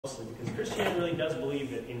mostly, because Christianity really does believe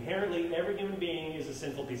that inherently every human being is a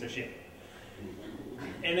sinful piece of shit.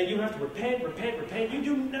 And that you have to repent, repent, repent. You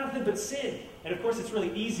do nothing but sin. And of course it's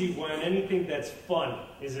really easy when anything that's fun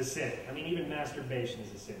is a sin. I mean, even masturbation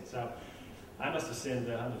is a sin. So I must have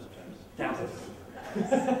sinned hundreds of times.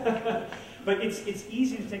 Thousands. But it's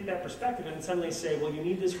easy to take that perspective and suddenly say, well, you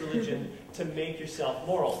need this religion to make yourself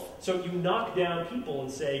moral. So you knock down people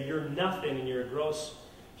and say, you're nothing and you're a gross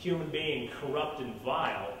human being, corrupt and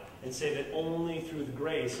vile, and say that only through the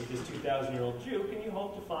grace of this 2,000-year-old Jew can you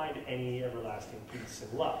hope to find any everlasting peace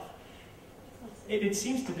and love. It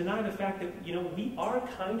seems to deny the fact that, you know, we are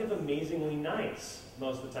kind of amazingly nice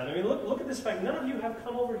most of the time. I mean, look at this fact. None of you have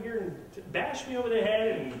come over here and bashed me over the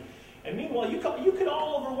head, and meanwhile, you could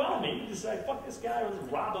all overwhelm me. You decide, fuck this guy, or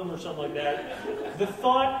rob him, or something like that. The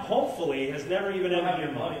thought, hopefully, has never even entered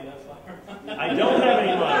your mind. I don't have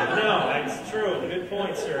any money. No, that's true. Good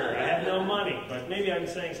point, sir. I have no money. But maybe I'm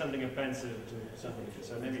saying something offensive to something.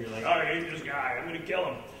 So maybe you're like, oh, I hate this guy. I'm going to kill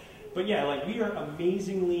him. But yeah, like, we are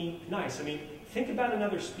amazingly nice. I mean, think about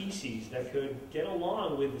another species that could get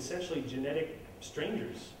along with essentially genetic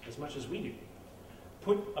strangers as much as we do.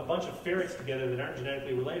 Put a bunch of ferrets together that aren't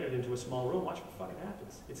genetically related into a small room. Watch what fucking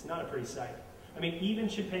happens. It's not a pretty sight. I mean, even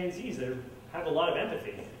chimpanzees that have a lot of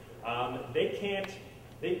empathy, they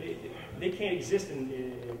can't exist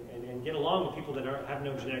and get along with people that have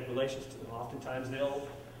no genetic relations to them. Oftentimes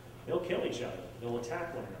they'll kill each other. They'll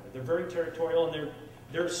attack one another. They're very territorial, and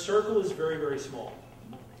their circle is very, very small.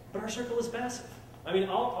 But our circle is massive. I mean,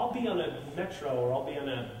 I'll be on a metro or I'll be on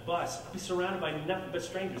a bus. I'll be surrounded by nothing but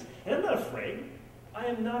strangers. And I'm not afraid. I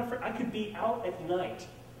am not afraid. I could be out at night,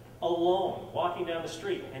 alone, walking down the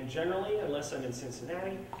street. And generally, unless I'm in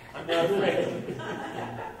Cincinnati, I'm not afraid.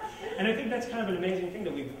 And I think that's kind of an amazing thing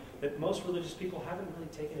that most religious people haven't really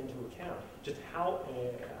taken into account. Just how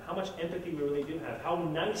much empathy we really do have, how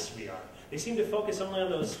nice we are. They seem to focus only on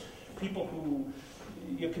those people who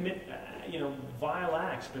commit vile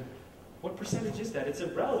acts, but what percentage is that? It's a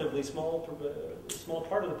relatively small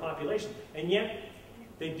part of the population, and yet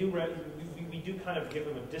we do kind of give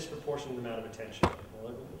them a disproportionate amount of attention.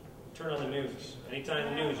 Turn on the news. Anytime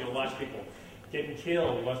in the news, you'll watch people getting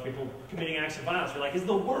killed, you watch people committing acts of violence. You're like, is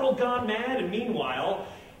the world gone mad? And meanwhile,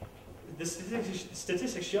 the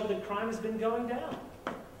statistics show that crime has been going down.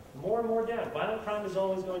 More and more down. Violent crime is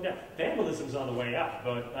always going down. Vandalism's on the way up,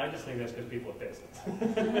 but I just think that's because people are pissed.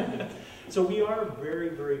 So we are very,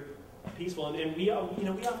 very peaceful, and you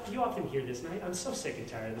often hear this, and I'm so sick and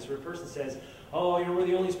tired of this, where a person says, oh, we're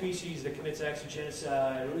the only species that commits acts of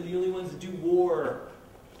genocide, we're the only ones that do war.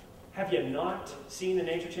 Have you not seen the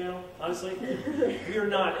Nature Channel, honestly? We are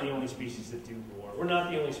not the only species that do war. We're not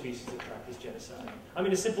the only species that practice genocide. I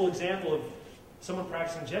mean, a simple example of someone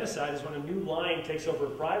practicing genocide is when a new lion takes over a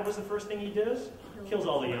pride. What's the first thing he does? Kills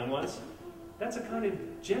all the young ones. That's a kind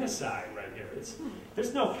of genocide right here.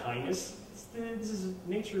 There's no kindness. This is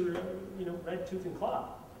nature, red tooth and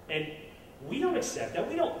claw. And we don't accept that.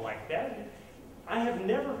 We don't like that. I have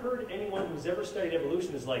never heard anyone who's ever studied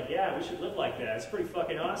evolution is like, yeah, we should live like that. It's pretty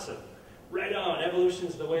fucking awesome. Right on.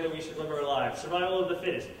 Evolution's the way that we should live our lives. Survival of the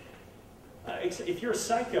fittest. If you're a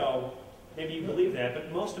psycho, maybe you believe that,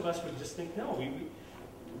 but most of us would just think, no,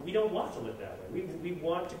 we don't want to live that way. We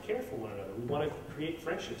want to care for one another. We want to create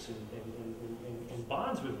friendships and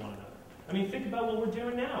bonds with one another. I mean, think about what we're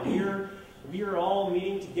doing now. We are all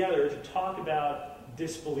meeting together to talk about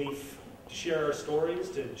disbelief, to share our stories,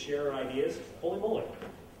 to share our ideas. Holy moly.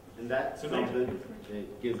 And that's something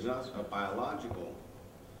that gives us a biological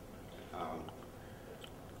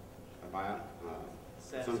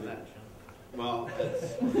satisfaction. Well,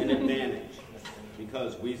 it's an advantage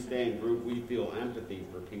because we stay in group, we feel empathy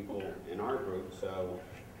for people in our group, so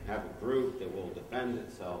have a group that will defend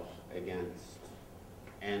itself against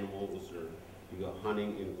animals, or you go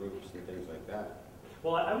hunting in groups and things like that.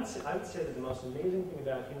 Well, I would say that the most amazing thing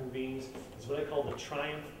about human beings is what I call the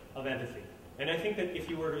triumph of empathy. And I think that if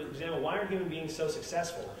you were to examine why are human beings so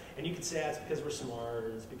successful, and you could say it's because we're smart, or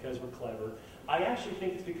it's because we're clever, I actually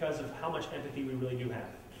think it's because of how much empathy we really do have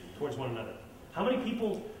towards one another. How many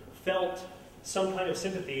people felt some kind of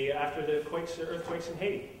sympathy after the earthquakes in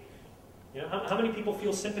Haiti? How many people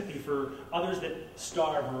feel sympathy for others that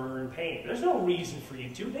starve or are in pain? There's no reason for you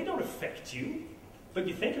to. They don't affect you. But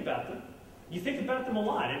you think about them. You think about them a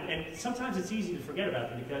lot. And sometimes it's easy to forget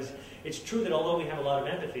about them because it's true that although we have a lot of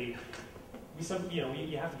empathy,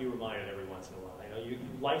 you have to be reminded every once in a while.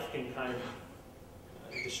 Life can kind of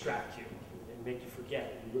distract you and make you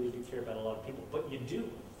forget. You really do care about a lot of people. But you do.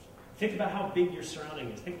 Think about how big your surrounding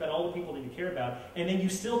is. Think about all the people that you care about. And then you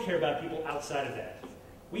still care about people outside of that.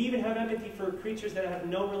 We even have empathy for creatures that have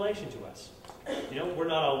no relation to us. You know, we're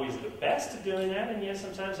not always the best at doing that, and yes,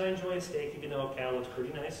 sometimes I enjoy a steak, even though a cow looks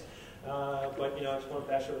pretty nice. But, you know, I just want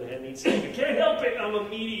to bash over the head and eat steak. I can't help it, I'm a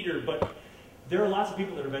meat eater. But there are lots of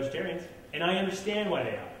people that are vegetarians, and I understand why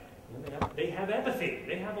they are. You know, they have empathy.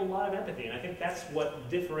 They have a lot of empathy, and I think that's what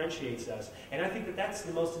differentiates us. And I think that that's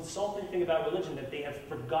the most insulting thing about religion, that they have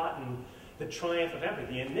forgotten the triumph of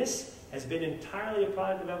empathy. And this has been entirely a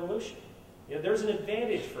product of evolution. You know, there's an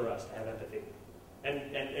advantage for us to have empathy.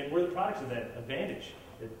 And we're the products of that advantage.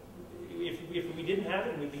 If we didn't have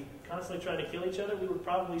it and we'd be constantly trying to kill each other, we would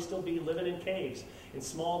probably still be living in caves, in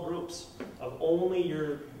small groups of only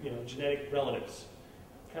your genetic relatives.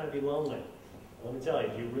 It'd kind of be lonely. Let me tell you,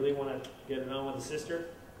 do you really want to get it on with a sister?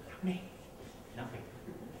 Not me. Not me.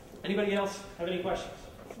 Anybody else have any questions?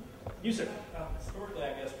 You, sir. Historically,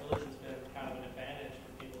 I guess religion's been kind of an advantage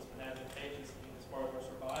for people. It's been advantageous as far as our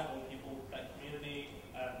survival. People, that community,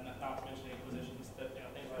 not to mention inquisitions,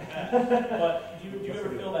 things like that. But do you ever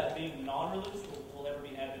feel that being non-religious will ever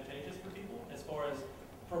be advantageous for people? As far as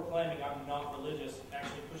proclaiming I'm not religious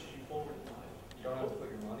actually pushes you forward in life. You don't have to put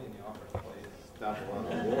your money in the offering plate. Stop a lot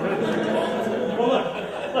of Well,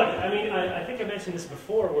 look. I mean, I think I mentioned this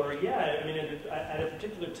before. Where, yeah, I mean, at a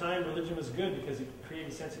particular time, religion was good because it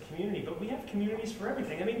created a sense of community. But we have communities for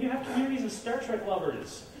everything. I mean, you have communities of Star Trek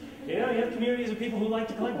lovers. You know, you have communities of people who like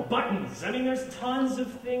to collect buttons. I mean, there's tons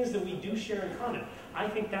of things that we do share in common. I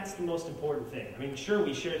think that's the most important thing. I mean, sure,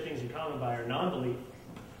 we share things in common by our non-belief,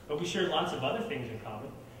 but we share lots of other things in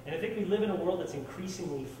common. And I think we live in a world that's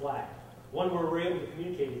increasingly flat, one where we're able to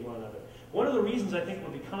communicate with one another. One of the reasons I think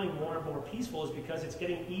we're becoming more and more peaceful is because it's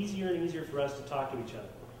getting easier and easier for us to talk to each other.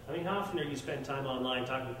 I mean, how often are you spend time online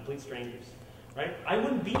talking to complete strangers? Right? I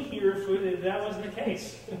wouldn't be here if that wasn't the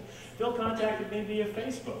case. Phil contacted me via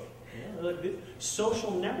Facebook. You know,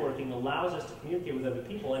 social networking allows us to communicate with other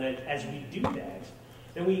people, and as we do that,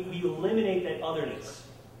 then we eliminate that otherness.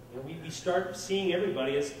 You know, we start seeing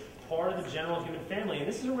everybody as part of the general human family, and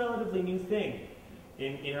this is a relatively new thing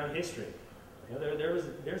in our history. You know,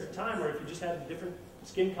 there's a time where if you just had a different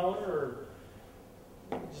skin color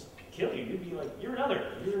or just kill you, you'd be like, you're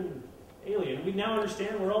another, you're an alien. And we now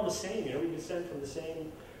understand we're all the same. You know, we descend from the same,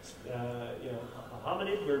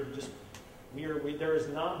 hominid. There is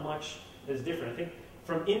not much that is different. I think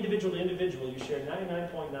from individual to individual, you share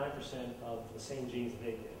 99.9% of the same genes that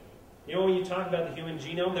they did. You know, when you talk about the human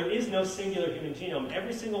genome, there is no singular human genome.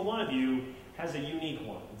 Every single one of you has a unique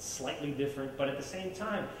one. It's slightly different, but at the same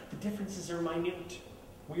time, the differences are minute.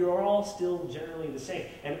 We are all still generally the same.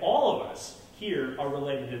 And all of us here are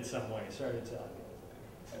related in some way. Sorry to tell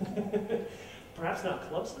you. Perhaps not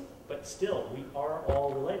closely, but still, we are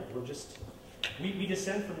all related. We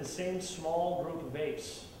descend from the same small group of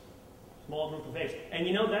apes. Small group of apes. And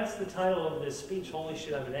you know, that's the title of this speech, Holy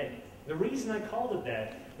Shit, I'm an Ape. The reason I called it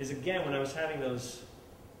that is, again, when I was having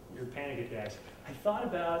your panic attacks, I thought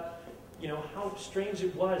about, how strange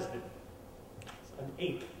it was that an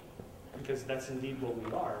ape, because that's indeed what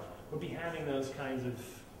we are, would be having those kinds of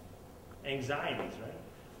anxieties, right?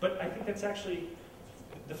 But I think that's actually,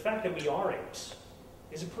 the fact that we are apes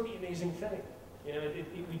is a pretty amazing thing. You know,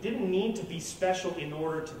 we didn't need to be special in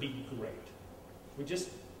order to be great. We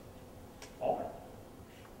just are.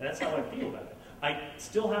 And that's how I feel about it. I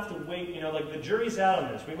still have to wait, like the jury's out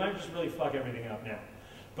on this. We might just really fuck everything up now.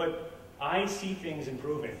 But I see things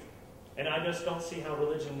improving. And I just don't see how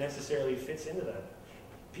religion necessarily fits into that.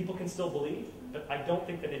 People can still believe, but I don't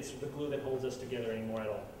think that it's the glue that holds us together anymore at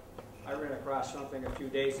all. I ran across something a few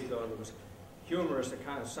days ago that was humorous that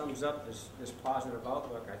kind of sums up this positive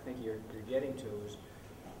outlook I think you're getting to.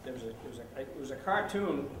 It was a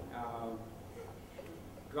cartoon.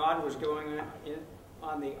 God was going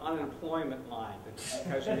on the unemployment line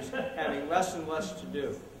because he was having less and less to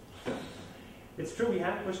do. It's true, we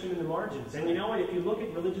have pushed him in the margins. And you know what, if you look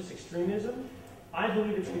at religious extremism, I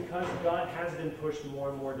believe it's because God has been pushed more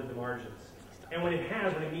and more to the margins. And when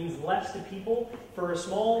it means less to people, for a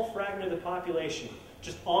small fragment of the population,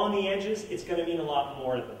 just on the edges, it's going to mean a lot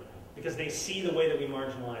more to them. Because they see the way that we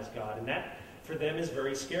marginalize God. And that, for them, is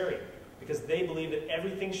very scary. Because they believe that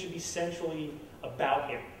everything should be centrally about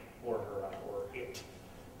him or her or it.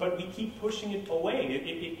 But we keep pushing it away.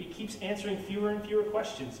 It keeps answering fewer and fewer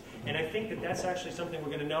questions. And I think that that's actually something we're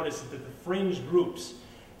going to notice, that the fringe groups,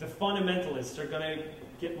 the fundamentalists, are going to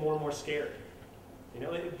get more and more scared. You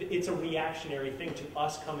know, it's a reactionary thing to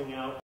us coming out